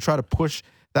Romanowski's who try to push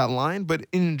that line. But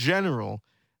in general,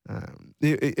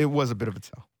 it was a bit of a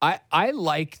tell. I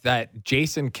like that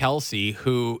Jason Kelce,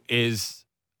 who is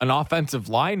an offensive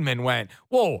lineman, went,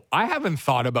 whoa, I haven't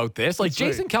thought about this. Like,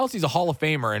 Jason Kelce's a Hall of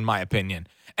Famer, in my opinion.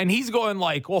 And he's going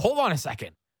like, well, hold on a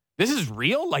second. This is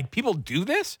real? Like, people do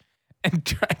this? And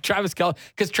Travis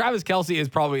Kelce is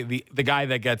probably the guy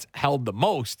that gets held the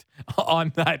most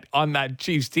on that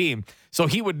Chiefs team. So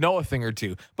he would know a thing or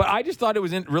two. But I just thought it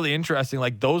was really interesting.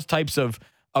 Like, those types of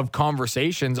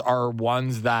conversations are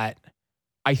ones that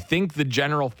I think the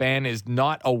general fan is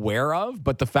not aware of.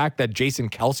 But the fact that Jason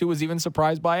Kelce was even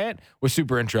surprised by it was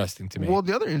super interesting to me. Well,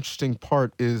 the other interesting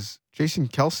part is Jason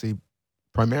Kelce,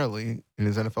 primarily in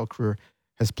his NFL career,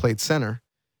 has played center.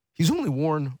 He's only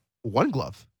worn one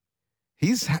glove.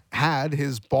 He's had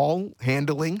his ball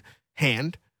handling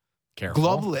hand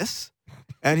gloveless,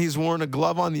 and he's worn a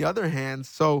glove on the other hand.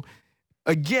 So,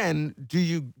 again,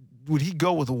 would he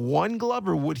go with one glove,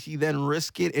 or would he then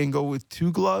risk it and go with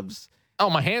two gloves? Oh,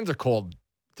 my hands are cold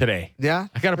today. Yeah,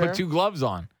 I got to put two gloves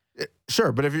on.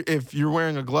 Sure, but if you're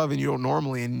wearing a glove and you don't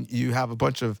normally, and you have a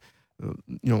bunch of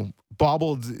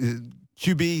bobbled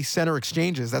QB center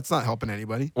exchanges, that's not helping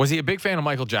anybody. Was he a big fan of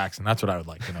Michael Jackson? That's what I would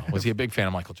like to know. Was he a big fan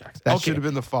of Michael Jackson? That should have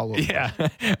been the follow-up. Yeah.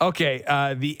 Okay.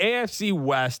 The AFC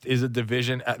West is a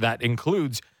division that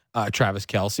includes Travis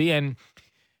Kelce, and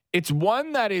it's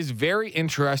one that is very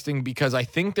interesting because I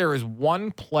think there is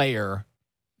one player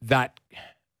that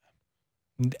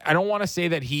I don't want to say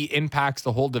that he impacts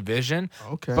the whole division,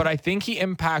 but I think he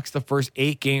impacts the first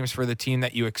 8 games for the team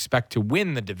that you expect to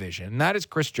win the division, and that is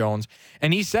Chris Jones.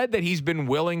 And he said that he's been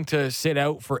willing to sit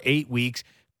out for 8 weeks.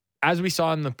 As we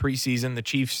saw in the preseason, the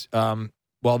Chiefs,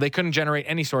 they couldn't generate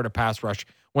any sort of pass rush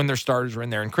when their starters were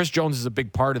in there, and Chris Jones is a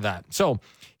big part of that. So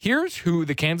here's who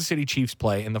the Kansas City Chiefs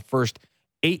play in the first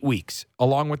 8 weeks,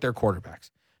 along with their quarterbacks.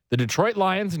 The Detroit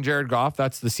Lions and Jared Goff,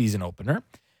 that's the season opener.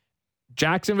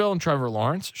 Jacksonville and Trevor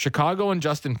Lawrence, Chicago and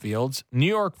Justin Fields, New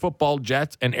York Football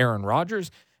Jets and Aaron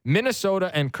Rodgers, Minnesota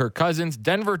and Kirk Cousins,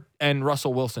 Denver and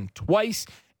Russell Wilson twice,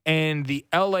 and the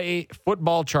LA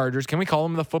Football Chargers. Can we call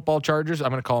them the Football Chargers? I'm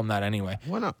going to call them that anyway.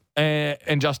 Why not?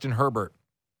 And Justin Herbert.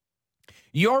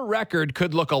 Your record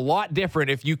could look a lot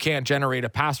different if you can't generate a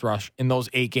pass rush in those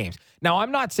 8 games. Now,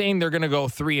 I'm not saying they're going to go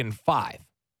 3-5,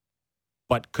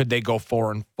 but could they go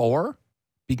 4-4?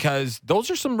 Because those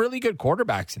are some really good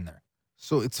quarterbacks in there.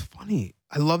 So it's funny.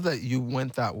 I love that you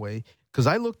went that way because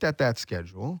I looked at that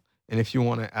schedule. And if you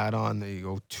want to add on, they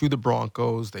go to the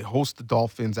Broncos. They host the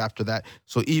Dolphins after that.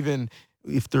 So even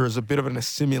if there is a bit of an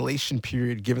assimilation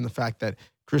period, given the fact that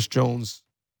Chris Jones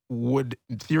would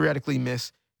theoretically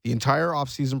miss the entire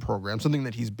offseason program, something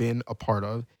that he's been a part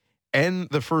of, and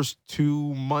the first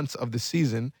 2 months of the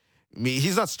season, I mean,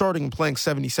 he's not starting and playing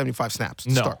 70, 75 snaps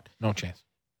to start. No chance.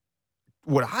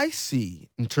 What I see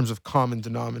in terms of common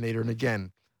denominator, and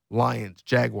again, Lions,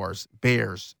 Jaguars,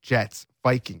 Bears, Jets,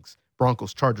 Vikings,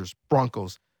 Broncos, Chargers,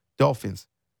 Broncos, Dolphins,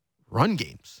 run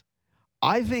games.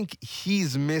 I think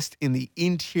he's missed in the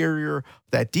interior of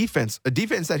that defense, a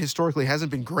defense that historically hasn't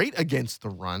been great against the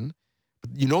run.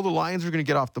 But the Lions are going to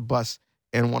get off the bus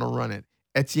and want to run it.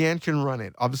 Etienne can run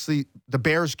it. Obviously, the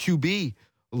Bears QB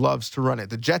loves to run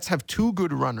it. The Jets have 2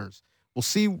 good runners. We'll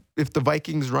see if the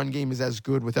Vikings run game is as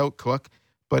good without Cook,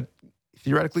 but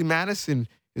theoretically Madison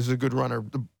is a good runner.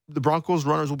 The Broncos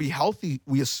runners will be healthy,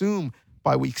 we assume,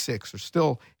 by week 6. They're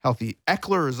still healthy.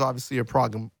 Eckler is obviously a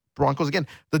problem. Broncos, again,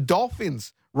 the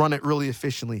Dolphins run it really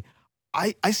efficiently.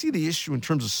 I see the issue in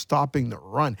terms of stopping the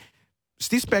run.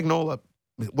 Steve Spagnuolo,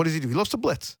 what does he do? He loves to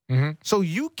blitz. Mm-hmm. So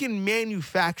you can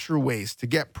manufacture ways to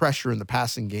get pressure in the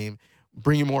passing game,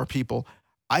 bring in more people.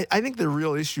 I think the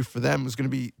real issue for them is going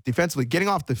to be defensively getting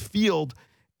off the field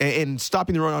and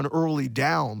stopping the run on early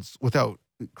downs without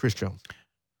Chris Jones.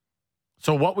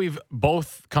 So what we've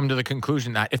both come to the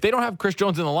conclusion that if they don't have Chris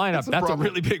Jones in the lineup, that's a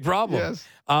really big problem. Yes.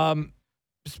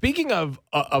 Speaking of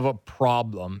a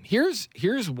problem, here's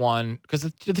one, because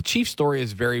the Chiefs story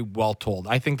is very well told.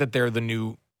 I think that they're the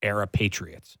new era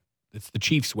Patriots. It's the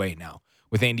Chiefs' way now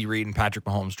with Andy Reid and Patrick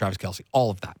Mahomes, Travis Kelce, all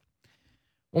of that.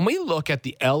 When we look at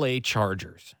the LA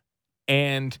Chargers,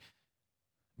 and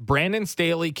Brandon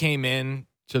Staley came in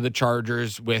to the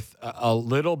Chargers with a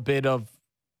little bit of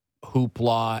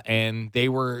hoopla, and they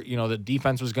were, the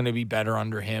defense was going to be better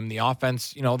under him. The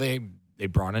offense, they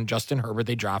brought in Justin Herbert,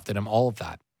 they drafted him, all of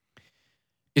that.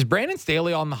 Is Brandon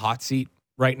Staley on the hot seat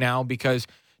right now? Because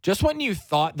just when you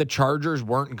thought the Chargers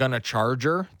weren't going to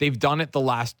charger, they've done it the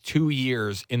last 2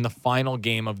 years in the final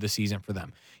game of the season for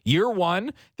them. Year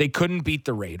one, they couldn't beat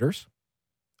the Raiders,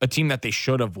 a team that they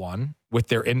should have won with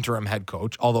their interim head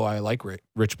coach, although I like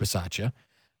Rich Bisaccia.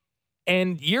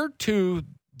 And year two,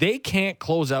 they can't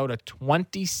close out a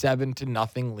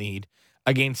 27-0 lead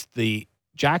against the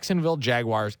Jacksonville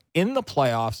Jaguars in the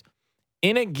playoffs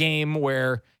in a game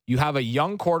where you have a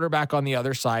young quarterback on the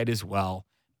other side as well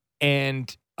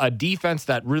and a defense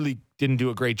that really didn't do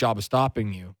a great job of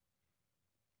stopping you.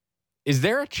 Is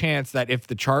there a chance that if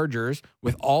the Chargers,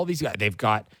 with all these guys, they've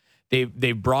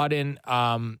brought in,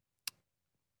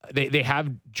 they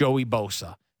have Joey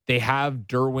Bosa, they have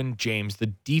Derwin James, the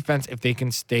defense, if they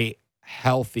can stay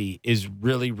healthy, is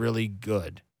really, really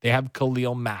good. They have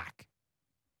Khalil Mack.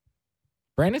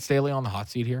 Brandon Staley on the hot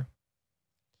seat here?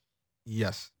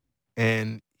 Yes.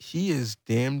 And he is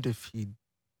damned if he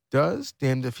does,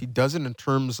 damned if he doesn't, in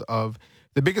terms of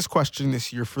the biggest question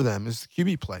this year for them is the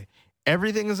QB play.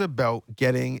 Everything is about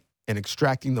getting and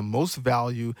extracting the most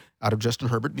value out of Justin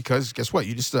Herbert because guess what?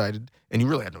 You decided, and you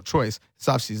really had no choice this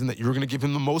offseason, that you were going to give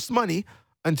him the most money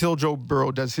until Joe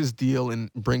Burrow does his deal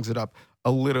and brings it up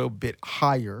a little bit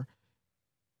higher.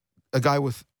 A guy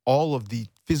with all of the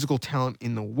physical talent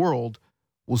in the world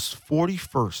was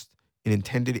 41st in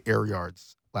intended air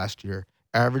yards last year.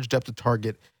 Average depth of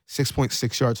target,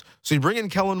 6.6 yards. So you bring in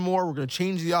Kellen Moore. We're going to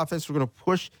change the offense. We're going to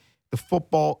push the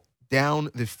football down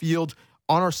the field.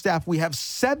 On our staff, we have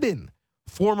 7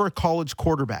 former college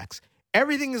quarterbacks.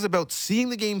 Everything is about seeing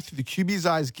the game through the QB's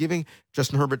eyes, giving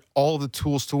Justin Herbert all the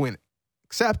tools to win.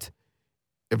 Except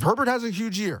if Herbert has a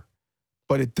huge year,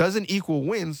 but it doesn't equal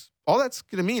wins, all that's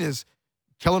going to mean is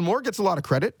Kellen Moore gets a lot of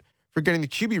credit for getting the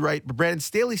QB right, but Brandon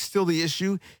Staley's still the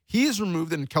issue. He is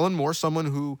removed, and Kellen Moore, someone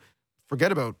who,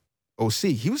 forget about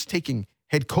OC, he was taking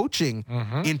head coaching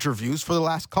interviews for the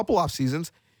last couple off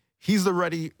seasons. He's the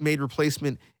ready-made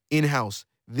replacement in-house.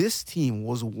 This team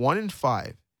was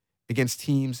 1-5 against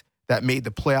teams that made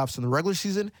the playoffs in the regular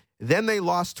season. Then they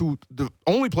lost to the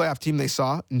only playoff team they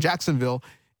saw in Jacksonville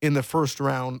in the first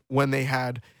round when they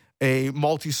had a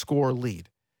multi-score lead.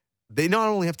 They not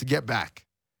only have to get back,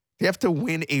 they have to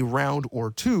win a round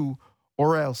or two,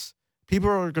 or else people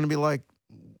are going to be like,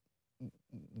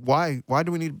 why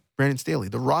do we need Brandon Staley?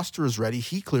 The roster is ready.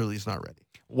 He clearly is not ready.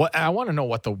 I want to know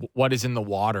what is in the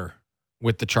water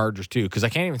with the Chargers too, because I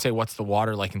can't even say what's the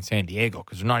water like in San Diego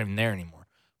because they're not even there anymore.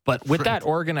 But with that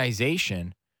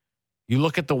organization, you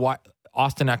look at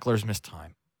Austin Eckler's missed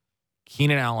time,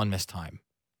 Keenan Allen missed time,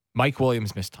 Mike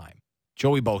Williams missed time,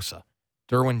 Joey Bosa,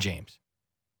 Derwin James,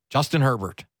 Justin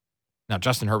Herbert. Now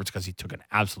Justin Herbert's because he took an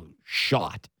absolute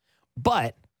shot,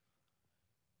 but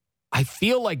I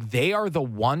feel like they are the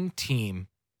one team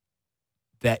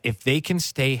that if they can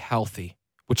stay healthy,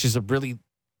 which is a really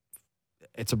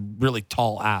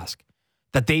tall ask,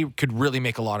 that they could really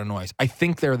make a lot of noise. I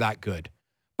think they're that good.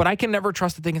 But I can never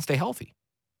trust that they can stay healthy.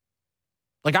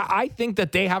 Like, I think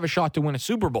that they have a shot to win a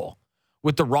Super Bowl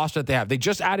with the roster that they have. They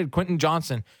just added Quentin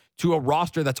Johnson to a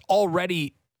roster that's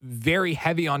already very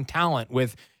heavy on talent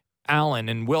with Allen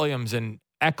and Williams and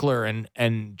Eckler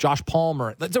and Josh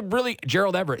Palmer.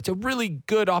 Gerald Everett. It's a really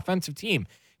good offensive team.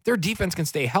 If their defense can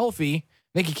stay healthy,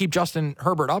 they can keep Justin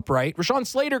Herbert upright. Rashawn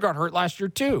Slater got hurt last year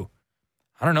too.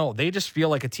 I don't know. They just feel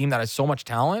like a team that has so much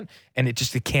talent, and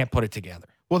they can't put it together.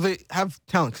 Well, they have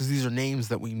talent because these are names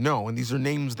that we know, and these are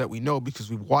names that we know because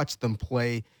we've watched them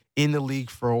play in the league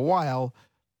for a while.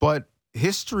 But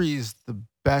history is the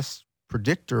best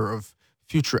predictor of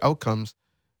future outcomes.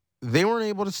 They weren't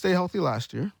able to stay healthy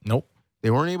last year. Nope. They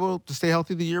weren't able to stay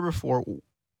healthy the year before.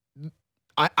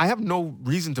 I have no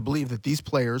reason to believe that these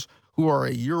players who are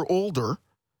a year older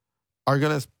are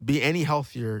going to be any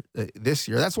healthier this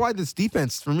year. That's why this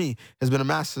defense, for me, has been a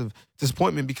massive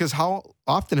disappointment because how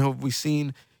often have we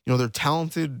seen, their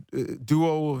talented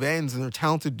duo of ends and their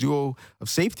talented duo of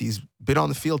safeties been on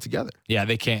the field together? Yeah,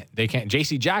 they can't.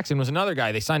 J.C. Jackson was another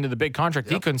guy. They signed to the big contract.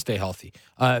 Yep. He couldn't stay healthy.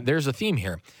 There's a theme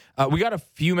here. We got a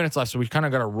few minutes left, so we kind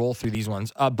of got to roll through these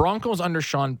ones. Broncos under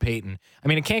Sean Payton. I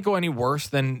mean, it can't go any worse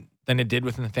than it did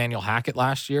with Nathaniel Hackett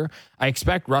last year. I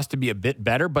expect Russ to be a bit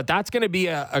better, but that's going to be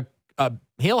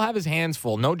he'll have his hands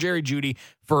full. No Jerry Jeudy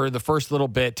for the first little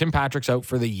bit. Tim Patrick's out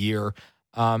for the year.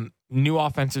 new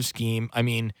offensive scheme. I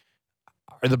mean,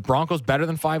 are the Broncos better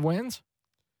than 5 wins?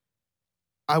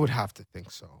 I would have to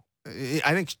think so.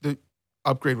 I think the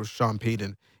upgrade was Sean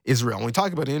Payton, Israel. When we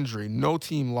talk about injury, no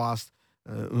team lost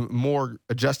more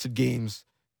adjusted games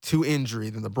to injury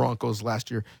than the Broncos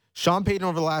last year. Sean Payton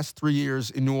over the last 3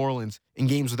 years in New Orleans in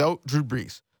games without Drew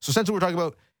Brees. So essentially we're talking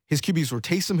about his QBs were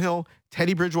Taysom Hill,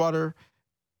 Teddy Bridgewater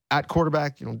at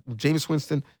quarterback, Jameis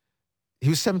Winston. He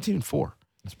was 17-4.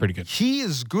 That's pretty good. He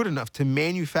is good enough to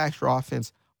manufacture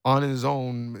offense on his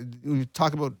own. When you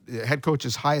talk about head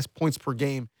coach's highest points per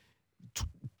game,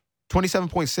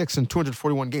 27.6 in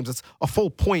 241 games. That's a full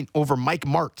point over Mike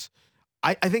Martz.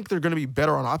 I think they're going to be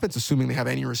better on offense, assuming they have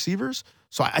any receivers.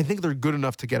 So I think they're good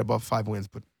enough to get above 5 wins,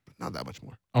 but not that much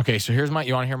more. Okay, so you want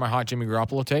to hear my hot Jimmy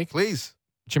Garoppolo take? Please.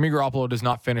 Jimmy Garoppolo does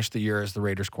not finish the year as the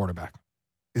Raiders quarterback.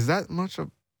 Is that much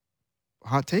of a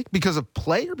hot take? Because of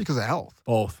play or because of health?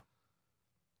 Both.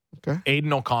 Okay.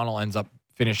 Aiden O'Connell ends up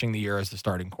finishing the year as the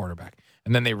starting quarterback.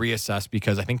 And then they reassess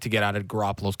because I think to get out of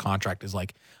Garoppolo's contract is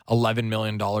like $11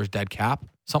 million dead cap,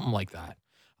 something like that.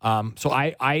 So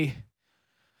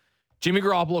Jimmy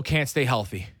Garoppolo can't stay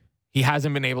healthy. He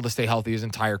hasn't been able to stay healthy his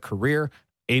entire career.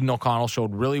 Aiden O'Connell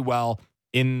showed really well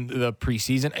in the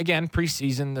preseason. Again,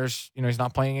 preseason, he's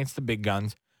not playing against the big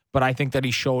guns, but I think that he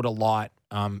showed a lot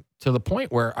to the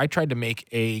point where I tried to make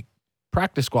a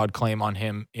practice squad claim on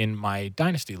him in my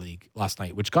Dynasty League last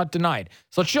night, which got denied.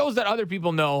 So it shows that other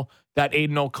people know that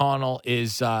Aiden O'Connell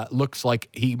looks like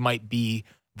he might be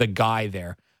the guy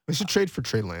there. We should trade for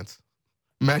Trey Lance.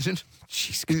 Imagine.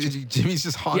 Jeez. Jimmy's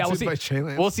just haunted by Trey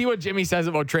Lance. We'll see what Jimmy says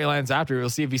about Trey Lance after. We'll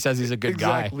see if he says he's a good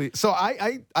guy. Exactly. So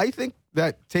I think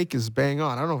that take is bang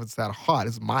on. I don't know if it's that hot.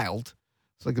 It's mild.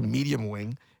 It's like a medium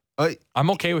wing. I'm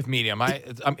okay with medium.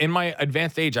 I'm in my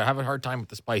advanced age. I have a hard time with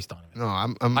the spice on it. No,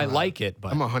 I like it,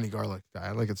 but I'm a honey garlic guy.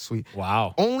 I like it sweet.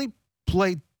 Wow. Only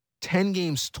played 10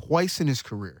 games twice in his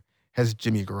career has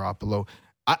Jimmy Garoppolo.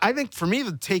 I think for me,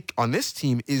 the take on this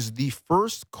team is the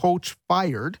first coach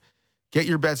fired. Get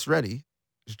your bets ready.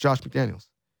 Is Josh McDaniels.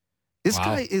 This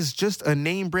guy is just a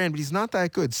name brand, but he's not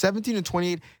that good.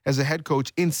 17-28 as a head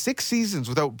coach in 6 seasons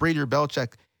without Brady or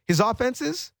Belichick. His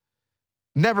offenses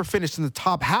never finished in the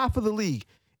top half of the league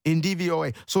in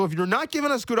DVOA. So if you're not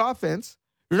giving us good offense,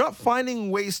 you're not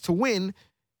finding ways to win.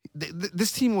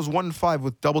 This team was 1-5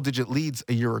 with double-digit leads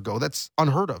a year ago. That's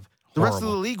unheard of. The rest of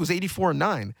the league was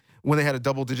 84-9 when they had a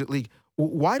double-digit league.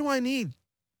 Why do I need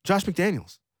Josh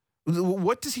McDaniels?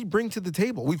 What does he bring to the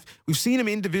table? We've seen him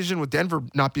in division with Denver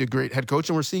not be a great head coach,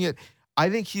 and we're seeing it. I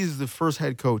think he's the first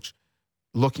head coach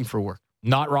looking for work.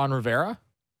 Not Ron Rivera?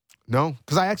 No,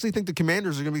 because I actually think the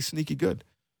Commanders are going to be sneaky good.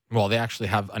 Well, they actually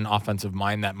have an offensive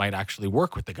mind that might actually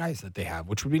work with the guys that they have,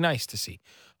 which would be nice to see.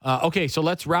 Okay, so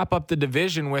let's wrap up the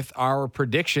division with our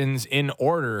predictions in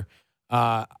order.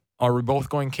 Are we both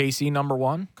going KC number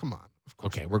 1? Come on. Of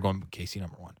course. Okay, we're going KC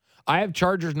number 1. I have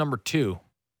Chargers number 2.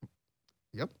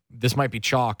 Yep. This might be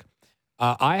chalk.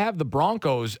 I have the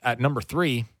Broncos at number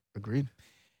 3. Agreed.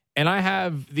 And I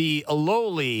have the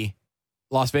lowly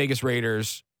Las Vegas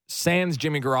Raiders sans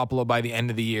Jimmy Garoppolo by the end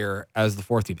of the year as the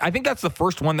 4th team. I think that's the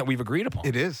first one that we've agreed upon.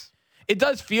 It is. It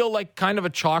does feel like kind of a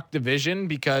chalk division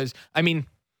because, I mean,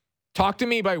 talk to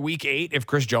me by week 8 if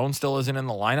Chris Jones still isn't in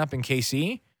the lineup in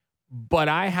KC. But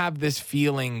I have this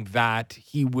feeling that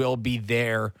he will be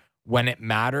there when it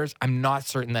matters. I'm not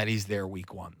certain that he's there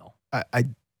week 1, though. I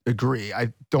agree.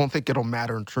 I don't think it'll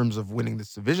matter in terms of winning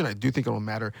this division. I do think it'll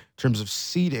matter in terms of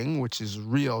seeding, which is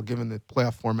real given the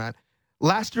playoff format.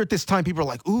 Last year at this time, people are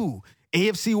like, ooh,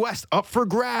 AFC West up for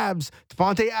grabs.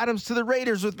 Devontae Adams to the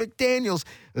Raiders with McDaniels.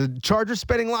 The Chargers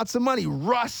spending lots of money.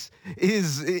 Russ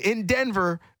is in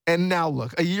Denver. And now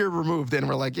look, a year removed, and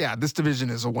we're like, yeah, this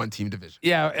division is a 1-team division.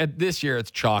 Yeah, this year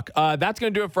it's chalk. That's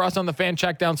going to do it for us on the Fan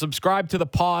Checkdown. Subscribe to the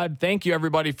pod. Thank you,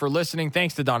 everybody, for listening.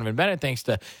 Thanks to Donovan Bennett. Thanks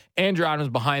to Andrew Adams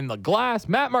behind the glass.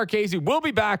 Matt Marchese will be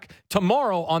back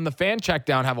tomorrow on the Fan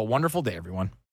Checkdown. Have a wonderful day, everyone.